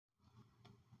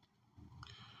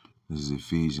This is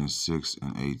Ephesians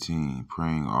 6:18.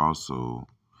 Praying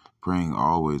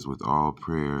always with all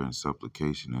prayer and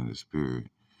supplication in the Spirit,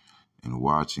 and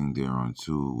watching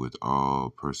thereunto with all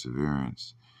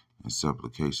perseverance and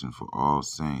supplication for all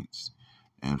saints,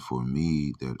 and for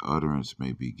me, that utterance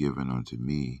may be given unto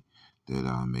me, that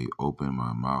I may open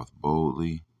my mouth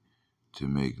boldly to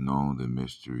make known the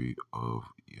mystery of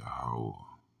Yahweh,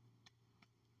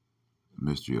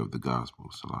 mystery of the gospel,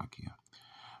 Salakia.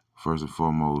 First and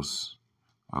foremost,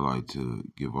 I like to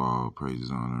give all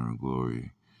praises, honor, and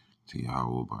glory to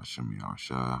Yahweh B'Shem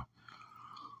Yahushua.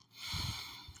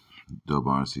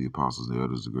 Double honor to the apostles and the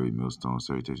elders, the great millstone.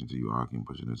 Salutation to you, Akim,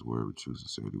 pushing this word with true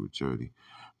sincerity, with charity,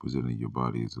 presenting your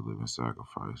body as a living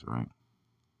sacrifice, right?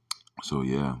 So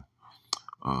yeah,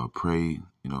 pray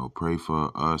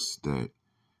for us that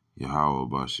Yahweh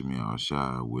B'Shem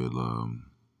Yahushua will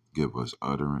give us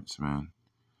utterance, man.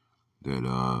 That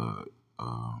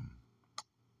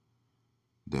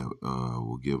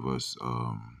will give us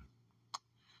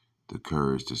the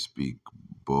courage to speak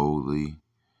boldly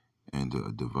and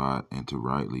to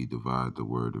rightly divide the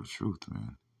word of truth,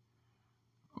 man.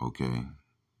 Okay.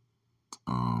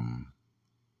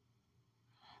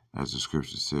 As the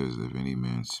scripture says, if any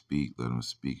man speak, let him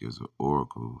speak as the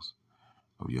oracles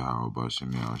of Yahweh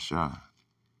B'Shem Yahushua.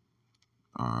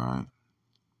 All right.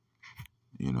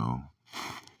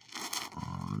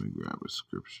 Let me grab a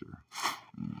scripture.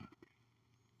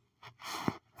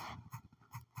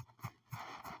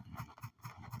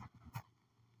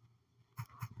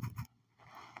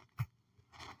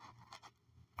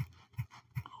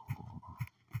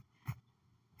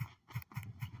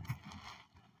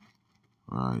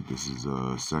 All right, this is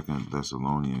 2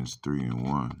 Thessalonians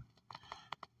 3:1.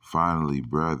 Finally,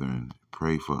 brethren,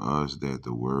 pray for us that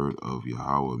the word of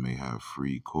Yahweh may have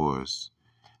free course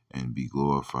and be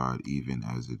glorified even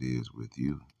as it is with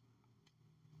you.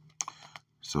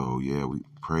 So yeah, we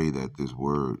pray that this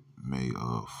word may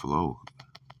flow.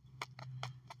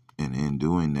 And in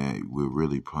doing that, we're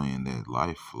really praying that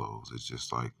life flows. It's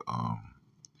just like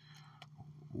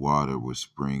water will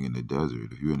spring in the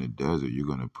desert. If you're in the desert, you're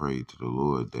going to pray to the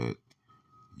Lord that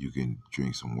you can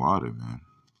drink some water, man.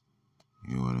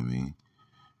 You know what I mean?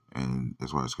 And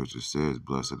that's why the scripture says,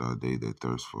 blessed are they that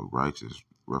thirst for righteousness,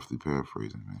 roughly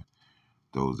paraphrasing, man.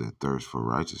 Those that thirst for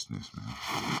righteousness, man.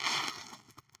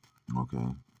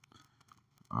 Okay.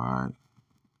 All right.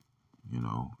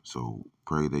 So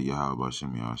pray that Yahweh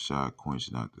B'Shem Yahushua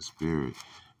quench not the spirit.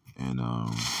 And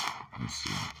let's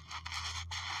see.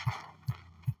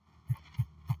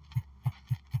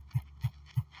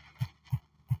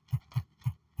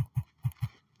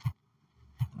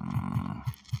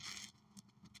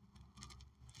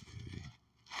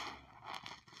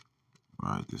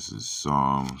 All right, this is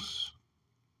Psalms.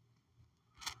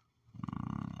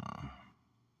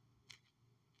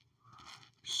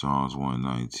 Psalms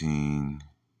 119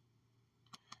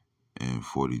 and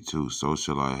 42. So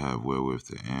shall I have wherewith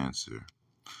to answer.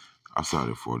 I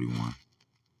started 41.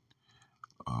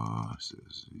 It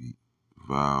says,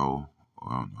 vow,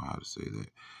 I don't know how to say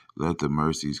that. Let the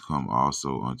mercies come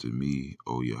also unto me,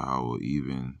 O Yahweh,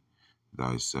 even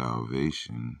thy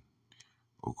salvation,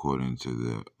 according to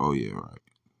the, oh yeah, right.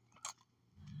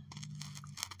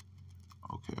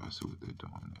 Okay, I see what they're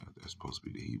doing there. That's supposed to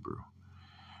be the Hebrew.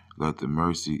 Let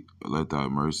thy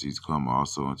mercies come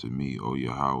also unto me, O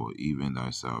Yahweh, even thy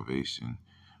salvation,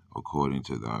 according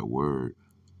to thy word.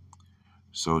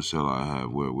 So shall I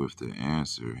have wherewith to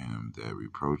answer him that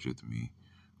reproacheth me,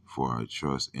 for I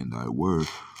trust in thy word.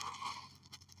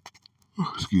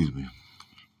 Excuse me.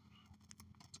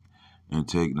 And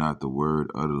take not the word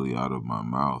utterly out of my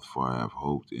mouth, for I have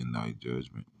hoped in thy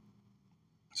judgment.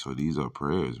 So these are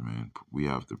prayers, man. We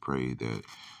have to pray that,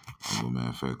 matter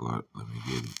of fact, let me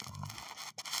get it.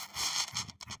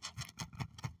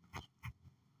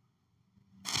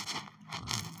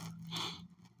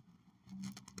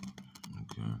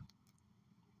 Okay.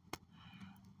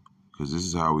 Because this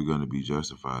is how we're going to be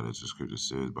justified, as the scripture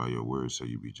says, by your words shall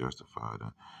you be justified,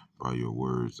 by your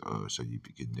words shall you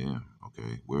be condemned,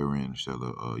 okay? Wherein shall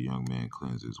a young man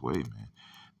cleanse his way, man?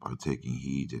 By taking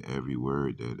heed to every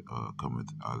word that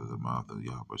cometh out of the mouth of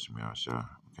Yahweh B'Shem Yahushua,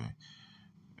 okay?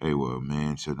 Hey, well,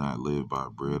 man shall not live by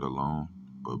bread alone,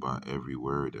 but by every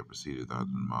word that proceedeth out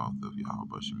of the mouth of Yahweh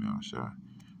B'Shem Yahushua.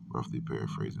 Roughly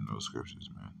paraphrasing those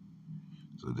scriptures, man.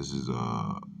 So this is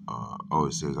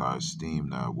it says, I esteem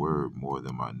thy word more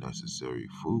than my necessary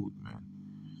food, man.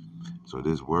 So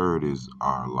this word is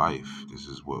our life. This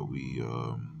is what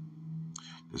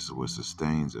this is what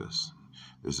sustains us.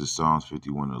 This is Psalms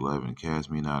 51:11.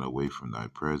 Cast me not away from thy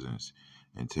presence,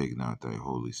 and take not thy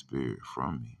Holy Spirit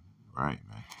from me. Right,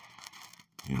 man.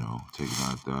 You know, take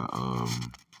not that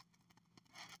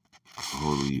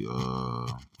Holy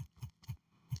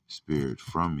Spirit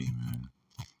from me, man.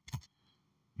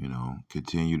 You know,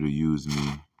 continue to use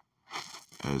me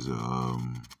as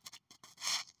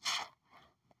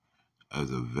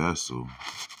a vessel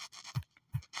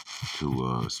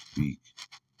to speak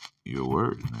your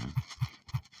word, man.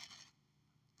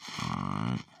 All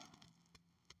right.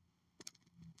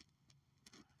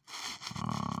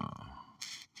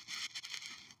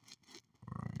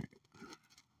 Right.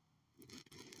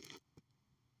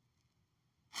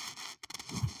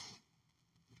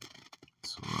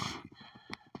 So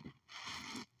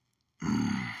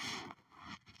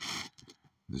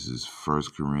this is 1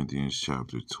 Corinthians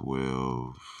chapter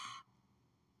 12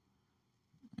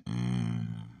 and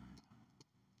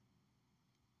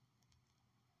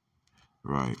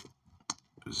right.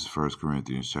 This is 1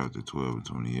 Corinthians chapter 12 and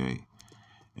 28.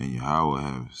 And Yahweh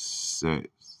have set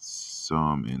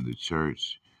some in the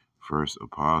church, first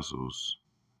apostles,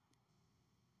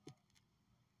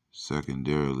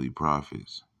 secondarily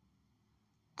prophets,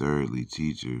 thirdly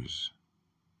teachers,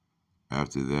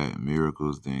 after that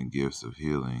miracles, then gifts of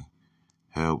healing,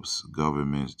 helps,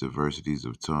 governments, diversities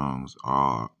of tongues,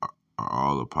 are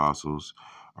all apostles,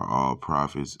 are all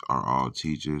prophets, are all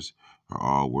teachers, are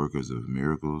all workers of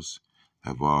miracles,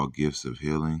 have all gifts of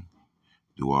healing,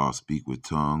 do all speak with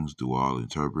tongues, do all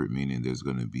interpret, meaning there's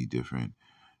going to be different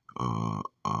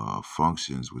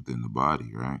functions within the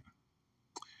body, right?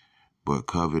 But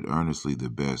covet earnestly the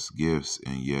best gifts,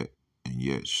 and yet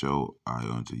show I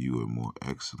unto you a more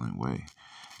excellent way.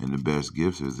 And the best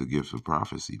gift is the gift of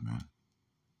prophecy, man.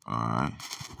 All right.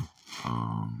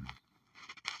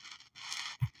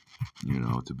 You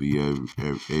know, to be able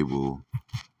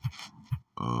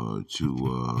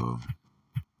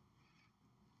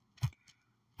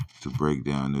to break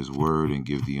down this word and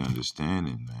give the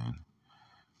understanding, man.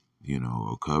 You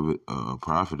know, a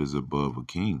prophet is above a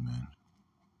king, man.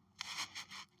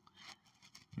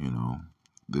 You know,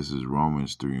 this is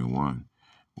Romans 3:1.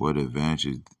 What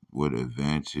advantage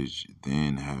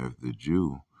then have the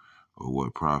Jew, or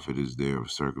what profit is there of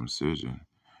circumcision?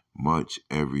 Much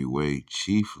every way,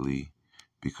 chiefly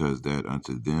because that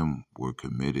unto them were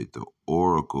committed the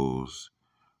oracles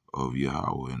of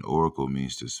Yahweh. And oracle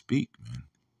means to speak, man.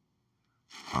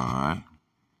 All right.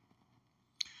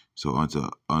 So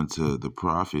unto the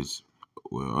prophets,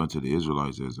 well, unto the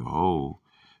Israelites as a whole,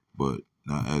 but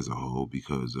not as a whole,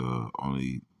 because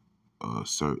only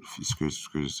certain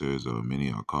scripture says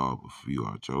many are called, but few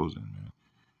are chosen, man.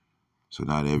 So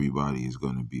not everybody is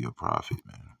going to be a prophet,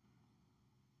 man.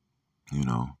 You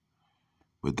know,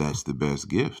 but that's the best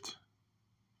gift.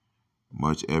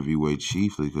 Much every way,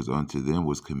 chiefly because unto them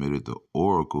was committed the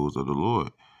oracles of the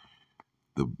Lord.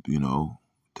 To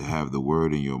have the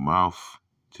word in your mouth,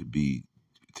 to be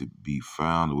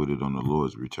found with it on the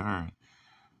Lord's return,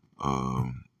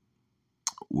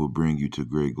 will bring you to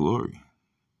great glory.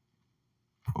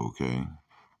 Okay.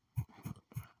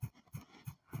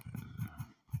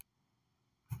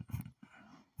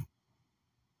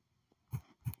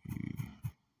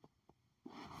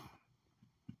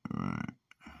 All right.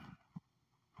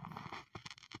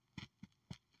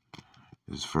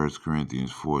 This is 1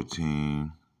 Corinthians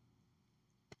 14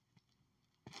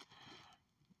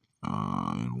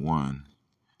 and 1.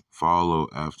 Follow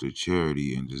after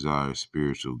charity and desire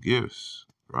spiritual gifts.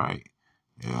 Right.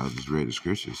 Yeah, I just read the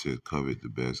scripture. It says, covet the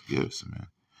best gifts, man.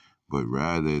 But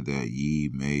rather that ye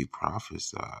may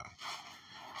prophesy.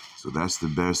 So that's the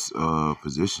best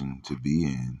position to be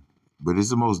in. But it's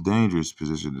the most dangerous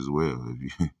position as well.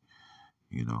 If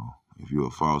if you're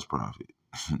a false prophet,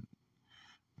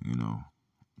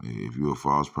 if you're a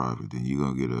false prophet, then you're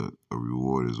going to get a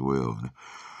reward as well.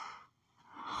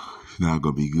 It's not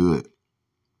going to be good,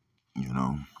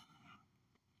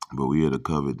 But we are to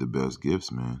covet the best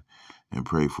gifts, man, and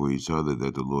pray for each other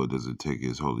that the Lord doesn't take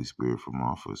his Holy Spirit from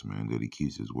off us, man, that he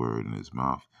keeps his word in his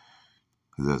mouth.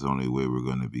 Because that's the only way we're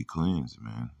going to be cleansed,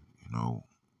 man.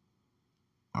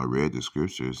 I read the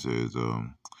scripture. It says,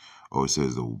 it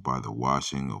says by the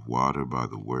washing of water, by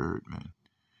the word, man.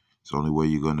 It's the only way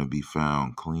you're going to be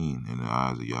found clean in the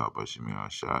eyes of Yahweh Shemi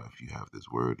Ashai if you have this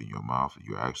word in your mouth and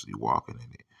you're actually walking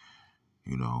in it.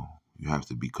 You have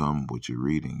to become what you're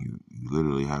reading. You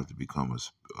literally have to become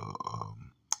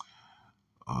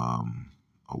a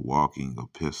walking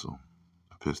epistle.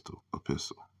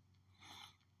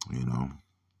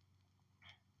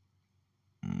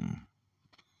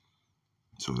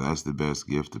 So that's the best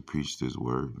gift, to preach this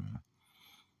word, man.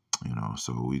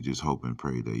 So we just hope and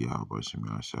pray that Yahweh Shemi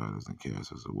Ashai doesn't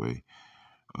cast us away,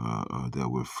 that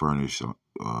we're furnished,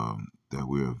 that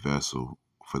we're a vessel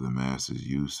for the master's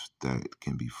use, that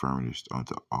can be furnished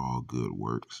unto all good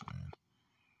works, man.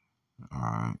 All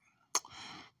right.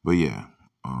 But yeah,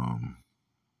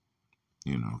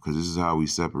 because this is how we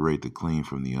separate the clean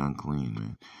from the unclean,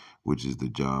 man, which is the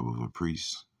job of a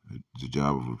priest. The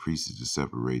job of a priest is to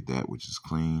separate that which is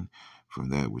clean from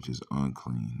that which is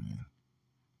unclean, man.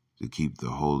 To keep the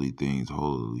holy things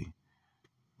holy,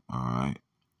 all right?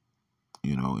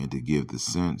 And to give the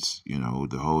sense,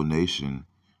 the whole nation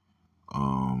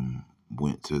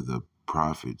went to the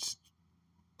prophets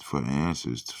for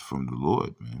answers from the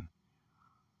Lord, man.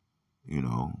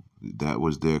 That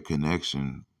was their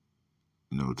connection,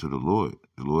 to the Lord.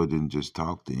 The Lord didn't just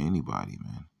talk to anybody,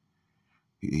 man.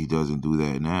 He doesn't do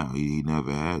that now. He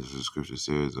never has. The scripture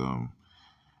says,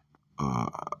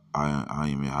 I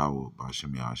am Yahweh,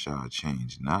 B'Shem Yahshua, I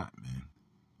change not, man.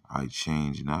 I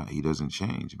change not. He doesn't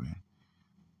change, man.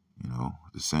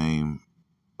 The same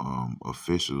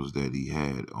officials that he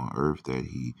had on earth, that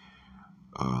he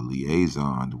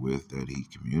liaisoned with, that he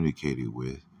communicated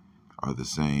with, are the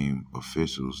same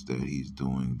officials that he's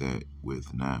doing that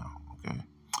with now, okay?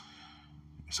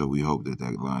 So we hope that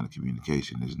line of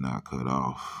communication is not cut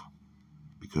off,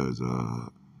 because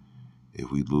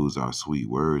if we lose our sweet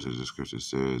words, as the scripture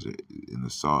says, and the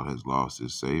salt has lost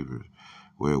its savor,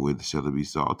 wherewith shall it be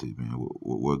salted, man?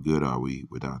 What good are we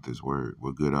without this word?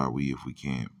 What good are we if we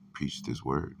can't preach this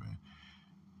word, man?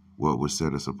 What would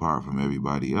set us apart from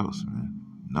everybody else, man?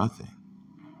 Nothing.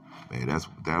 Man,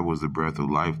 that was the breath of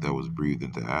life that was breathed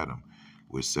into Adam,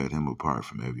 which set him apart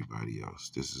from everybody else.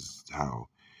 This is how,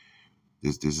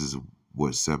 this is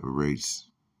what separates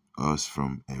us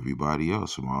from everybody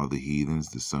else, from all the heathens,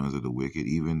 the sons of the wicked,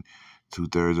 even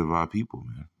 2/3 of our people,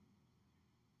 man,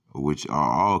 which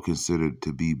are all considered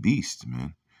to be beasts,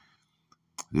 man.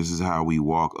 This is how we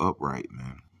walk upright,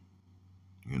 man,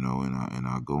 in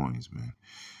our goings, man,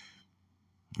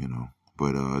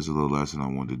 But it's a little lesson I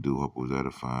wanted to do. Hope it was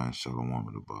edifying. Shalom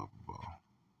with the Bible.